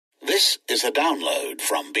This is a download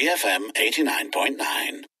from BFM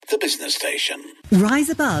 89.9, the business station. Rise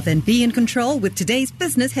above and be in control with today's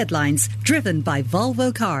business headlines, driven by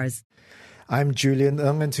Volvo Cars. I'm Julian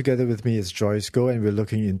Ng, and together with me is Joyce Goh, and we're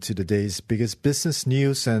looking into the day's biggest business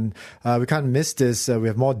news. And we can't miss this. We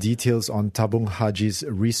have more details on Tabung Haji's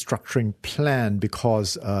restructuring plan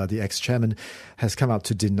because the ex-chairman has come out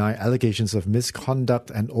to deny allegations of misconduct,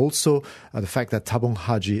 and also the fact that Tabung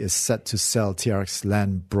Haji is set to sell TRX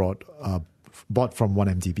land bought from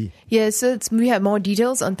 1MDB. Yeah, so we have more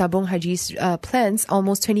details on Tabung Haji's plans.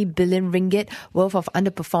 Almost 20 billion ringgit worth of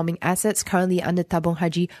underperforming assets currently under Tabung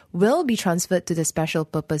Haji will be transferred to the special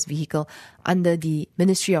purpose vehicle under the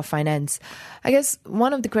Ministry of Finance. I guess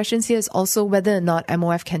one of the questions here is also whether or not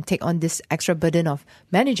MOF can take on this extra burden of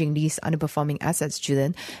managing these underperforming assets,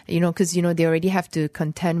 Julian. Because, they already have to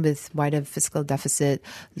contend with wider fiscal deficit,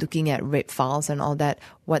 looking at red files and all that.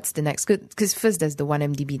 What's the next good? Because first there's the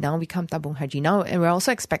 1MDB, now we come Tabung Haji now, and we're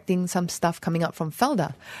also expecting some stuff coming up from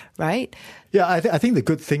Felda, right? Yeah, I think the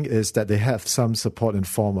good thing is that they have some support in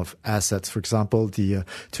form of assets. For example, the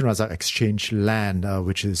Tun Razak Exchange land,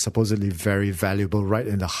 which is supposedly very valuable, right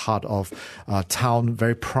in the heart of town,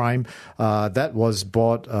 very prime. That was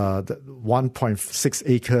bought 1.6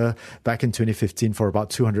 acre back in 2015 for about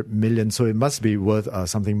 200 million. So it must be worth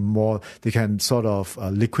something more. They can sort of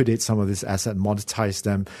liquidate some of this asset, monetize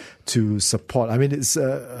them to support. I mean, it's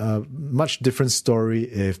a much different story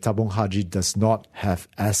if Tabung Haji does not have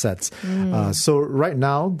assets. So right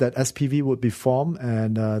now that SPV would be formed,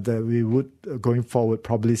 and that we would, going forward,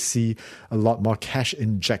 probably see a lot more cash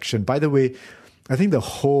injection. By the way, I think the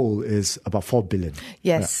whole is about 4 billion.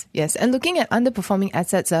 Yes. And looking at underperforming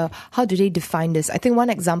assets, how do they define this? I think one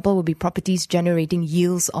example would be properties generating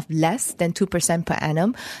yields of less than 2% per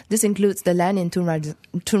annum. This includes the land in Tun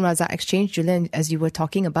Razak Exchange, Julian, as you were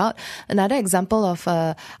talking about. Another example of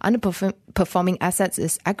underperforming assets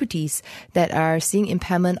is equities that are seeing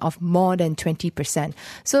impairment of more than 20%.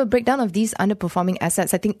 So a breakdown of these underperforming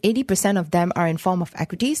assets, I think 80% of them are in form of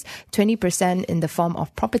equities, 20% in the form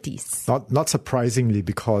of properties. Not surprisingly,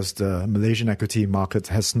 because the Malaysian equity market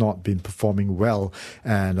has not been performing well,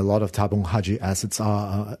 and a lot of Tabung Haji assets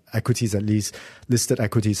are equities, at least listed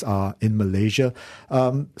equities are in Malaysia.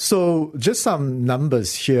 So just some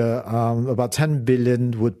numbers here. About 10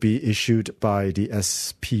 billion would be issued by the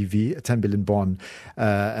SPV, a 10 billion bond,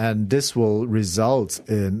 and this will result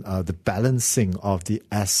in the balancing of the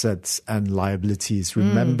assets and liabilities.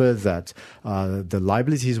 Remember that the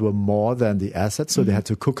liabilities were more than the assets, so they had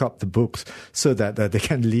to cook up the books so that they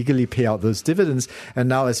can legally pay out those dividends. And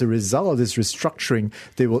now, as a result of this restructuring,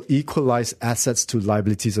 they will equalize assets to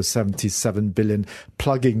liabilities of 77 billion,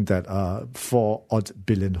 plugging that 4 odd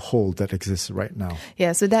billion hole that exists right now.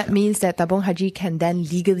 Yeah, so that means that Tabung Haji can then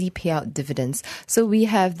legally pay out dividends. So we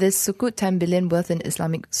have this sukuk 10 billion worth in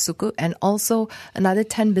Islamic sukuk, and also another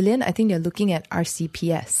 10 billion, I think they're looking at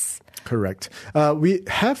RCPS. Correct. We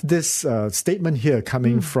have this statement here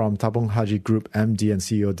coming from Tabung Haji Group MD and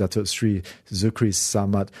CEO Datuk Sri Zukri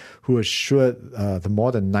Samad, who assured the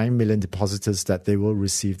more than 9 million depositors that they will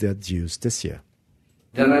receive their dues this year.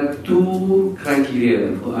 There are two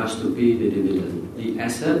criteria for us to pay the dividend. The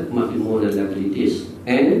asset must be more than liabilities,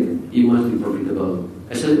 and it must be profitable.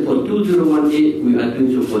 As for 2018, we are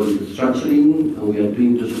doing so-called restructuring, and we are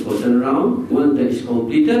doing the so-called turnaround. Once that is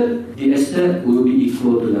completed, the asset will be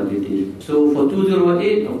equal to liability. So for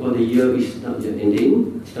 2018, of course, the year is not yet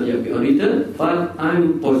ending, it's not yet been audited, but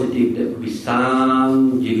I'm positive there will be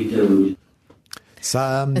some dividends.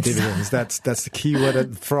 Some dividends. That's the key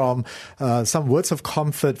word from some words of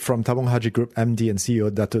comfort from Tabung Haji Group MD and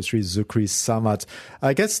CEO Datuk Sri Zukri Samad.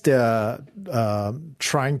 I guess they're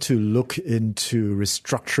trying to look into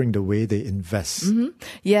restructuring the way they invest.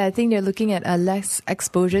 Yeah, I think they're looking at less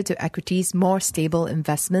exposure to equities, more stable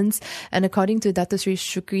investments. And according to Datuk Sri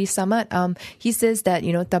Zukri Samad, he says that,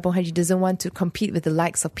 Tabung Haji doesn't want to compete with the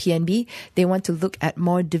likes of PNB. They want to look at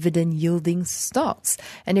more dividend yielding stocks.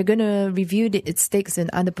 And they're going to review its stakes in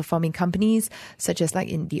underperforming companies, such as like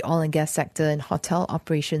in the oil and gas sector and hotel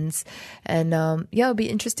operations. And it'll be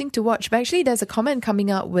interesting to watch. But actually, there's a comment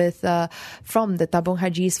coming out from the Tabung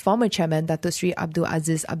Haji's former chairman, Datuk Sri Abdul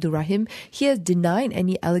Aziz Abdul Rahim. He has denied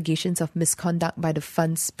any allegations of misconduct by the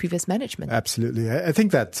fund's previous management. Absolutely. I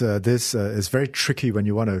think that this is very tricky when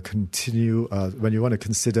you want to continue, when you want to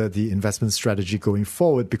consider the investment strategy going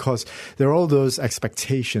forward, because there are all those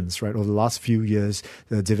expectations, right? Over the last few years,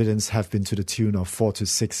 the dividends have been to the tune 4 to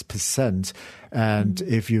 6%. And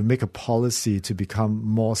if you make a policy to become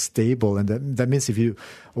more stable, and that means if you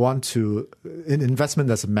want to, in investment,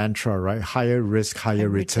 there's a mantra, right? Higher risk, higher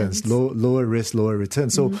returns. Lower risk, lower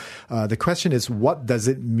returns. So the question is, what does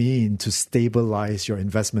it mean to stabilize your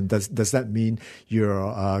investment? Does that mean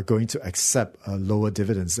you're going to accept lower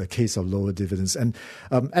dividends, a case of lower dividends? And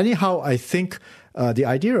anyhow, I think the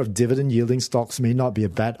idea of dividend yielding stocks may not be a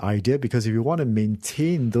bad idea, because if you want to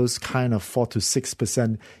maintain those kind of 4 to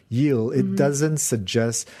 6% yield, it doesn't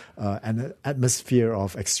suggest an atmosphere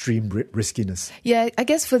of extreme riskiness. Yeah, I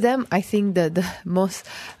guess for them, I think the most,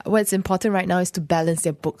 what's important right now is to balance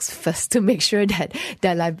their books first, to make sure that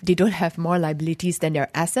they don't have more liabilities than their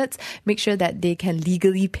assets, make sure that they can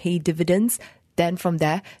legally pay dividends. Then from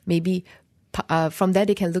there, maybe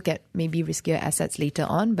they can look at maybe riskier assets later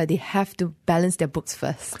on, but they have to balance their books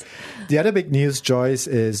first. The other big news, Joyce,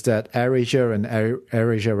 is that AirAsia and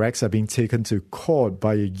AirAsia Rex are being taken to court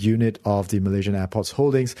by a unit of the Malaysian Airports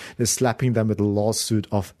Holdings. They're slapping them with a lawsuit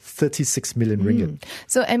of 36 million ringgit.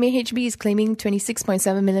 So MAHB is claiming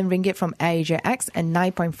 26.7 million ringgit from AirAsia X and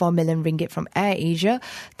 9.4 million ringgit from AirAsia.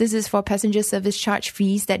 This is for passenger service charge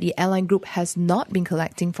fees that the airline group has not been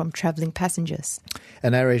collecting from travelling passengers.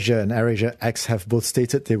 And AirAsia X have both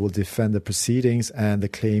stated they will defend the proceedings and the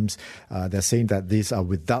claims. They're saying that these are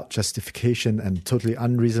without justification and totally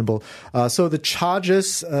unreasonable. So the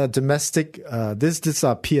charges, domestic, these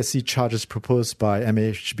are PSC charges proposed by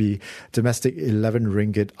MAHB. Domestic 11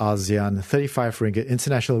 ringgit, ASEAN 35 ringgit,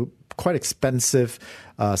 international quite expensive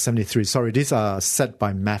 73. Sorry, these are set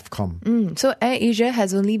by MAVCOM. So AirAsia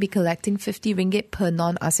has only been collecting 50 ringgit per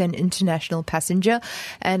non-ASEAN international passenger,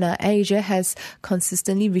 and AirAsia has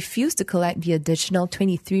consistently refused to collect the additional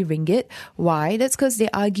 23 ringgit. Why? That's because they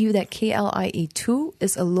argue that KLIA2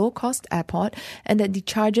 is a low-cost airport and that the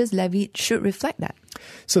charges levied should reflect that.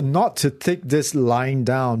 So not to take this line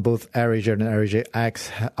down, both AirAsia and AirAsia X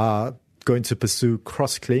are going to pursue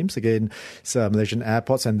cross-claims against Malaysian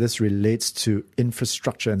airports, and this relates to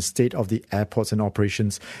infrastructure and state of the airports and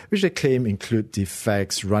operations, which they claim include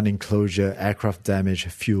defects, running closure, aircraft damage,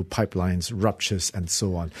 fuel pipelines, ruptures, and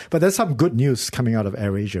so on. But there's some good news coming out of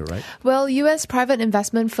AirAsia, right? Well, US private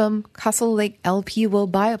investment firm Castle Lake LP will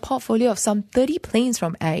buy a portfolio of some 30 planes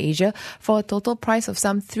from AirAsia for a total price of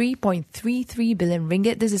some 3.33 billion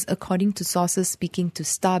ringgit. This is according to sources speaking to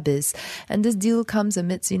Starbiz. And this deal comes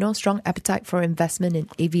amidst, strong appetite for investment in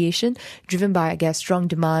aviation, driven by, I guess, strong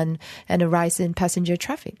demand and a rise in passenger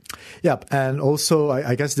traffic. Yep, and also,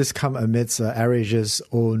 I guess this comes amidst AirAsia's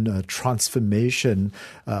own transformation,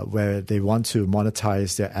 where they want to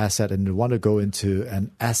monetize their asset and they want to go into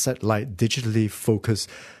an asset-light, digitally focused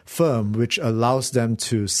firm, which allows them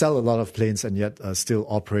to sell a lot of planes and yet still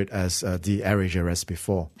operate as the AirAsia as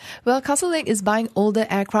before. Well, Castle Lake is buying older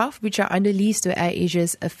aircraft, which are under lease to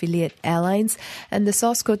AirAsia's affiliate airlines. And the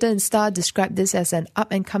source quoted in Star described this as an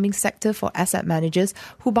up-and-coming sector for asset managers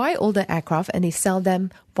who buy older aircraft and they sell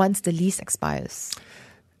them once the lease expires.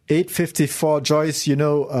 8:54, Joyce,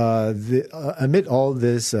 amid all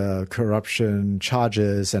this corruption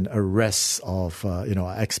charges and arrests of,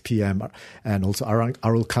 ex-PM and also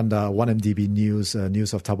Arul Kanda, 1MDB News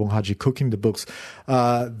of Tabung Haji cooking the books,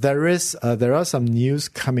 there are some news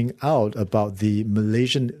coming out about the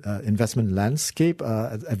Malaysian investment landscape.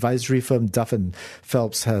 Advisory firm Duff &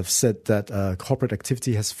 Phelps have said that corporate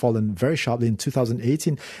activity has fallen very sharply in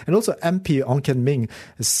 2018. And also MP Ong Kian Ming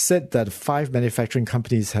has said that 5 manufacturing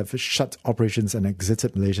companies have shut operations and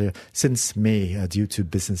exited Malaysia since May due to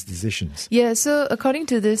business decisions. Yeah, so according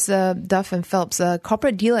to this Duff & Phelps,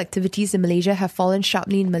 corporate deal activities in Malaysia have fallen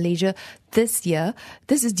sharply in Malaysia this year.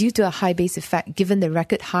 This is due to a high base effect given the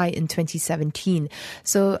record high in 2017.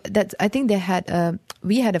 So that's, I think we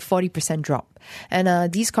had a 40% drop.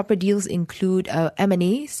 And these corporate deals include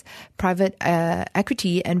M&As, private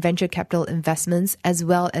equity and venture capital investments, as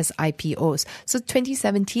well as IPOs. So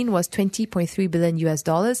 2017 was $20.3 billion US.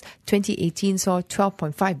 2018 saw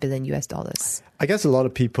 $12.5 billion US. I guess a lot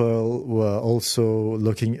of people were also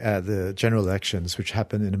looking at the general elections, which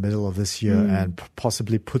happened in the middle of this year, and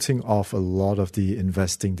possibly putting off a lot of the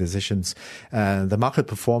investing decisions. And the market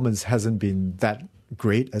performance hasn't been that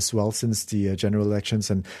great as well since the general elections,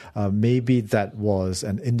 and maybe that was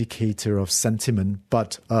an indicator of sentiment.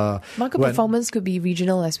 But market performance could be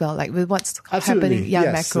regional as well, like with what's happening. Yeah,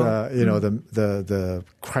 yes, macro. The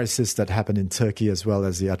crisis that happened in Turkey, as well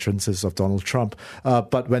as the utterances of Donald Trump.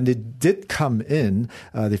 But when they did come in,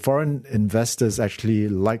 the foreign investors actually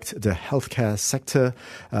liked the healthcare sector,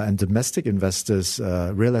 and domestic investors,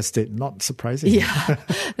 real estate, not surprising. Yeah,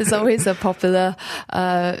 it's always a popular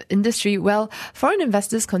industry. Well, foreign foreign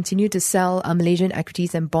investors continue to sell Malaysian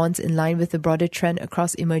equities and bonds in line with the broader trend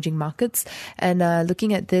across emerging markets. And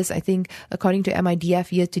looking at this, I think according to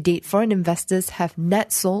MIDF year to date, foreign investors have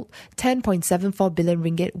net sold 10.74 billion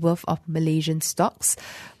ringgit worth of Malaysian stocks,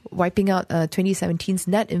 wiping out 2017's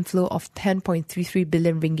net inflow of 10.33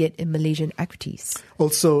 billion ringgit in Malaysian equities.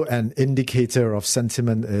 Also, an indicator of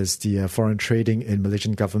sentiment is the foreign trading in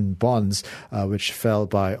Malaysian government bonds, which fell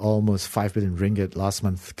by almost 5 billion ringgit last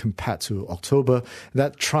month compared to October.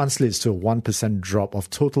 That translates to a 1% drop of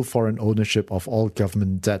total foreign ownership of all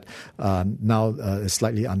government debt, now is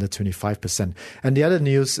slightly under 25%. And the other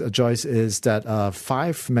news, Joyce, is that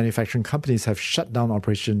 5 manufacturing companies have shut down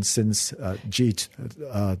operations since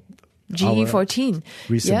GE14.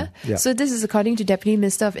 Yeah. So this is according to Deputy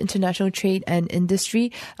Minister of International Trade and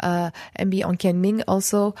Industry, MB Ong Kiang Ming.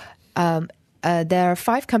 Also, there are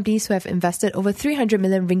 5 companies who have invested over 300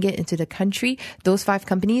 million ringgit into the country, those 5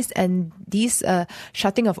 companies, and these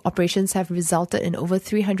shutting of operations have resulted in over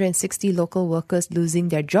 360 local workers losing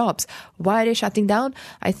their jobs. Why are they shutting down?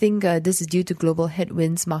 I think this is due to global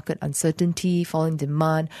headwinds, market uncertainty, falling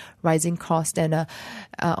demand, rising cost, and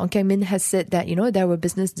Ong Kiang Min has said that, there were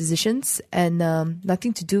business decisions and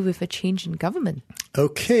nothing to do with a change in government.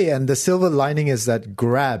 Okay, and the silver lining is that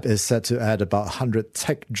Grab is set to add about 100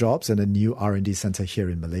 tech jobs and a new R&D center here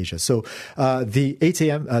in Malaysia. So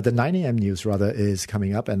the 9 a.m. news rather is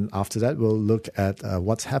coming up, and after that we'll look at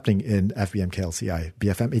what's happening in FBM KLCI,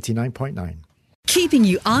 BFM 89.9. Keeping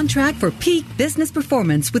you on track for peak business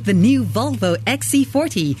performance with the new Volvo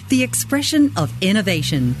XC40, the expression of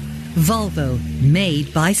innovation. Volvo,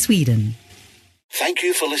 made by Sweden. Thank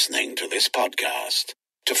you for listening to this podcast.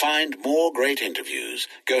 To find more great interviews,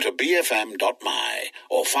 go to bfm.my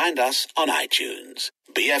or find us on iTunes.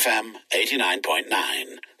 BFM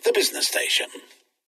 89.9, the business station.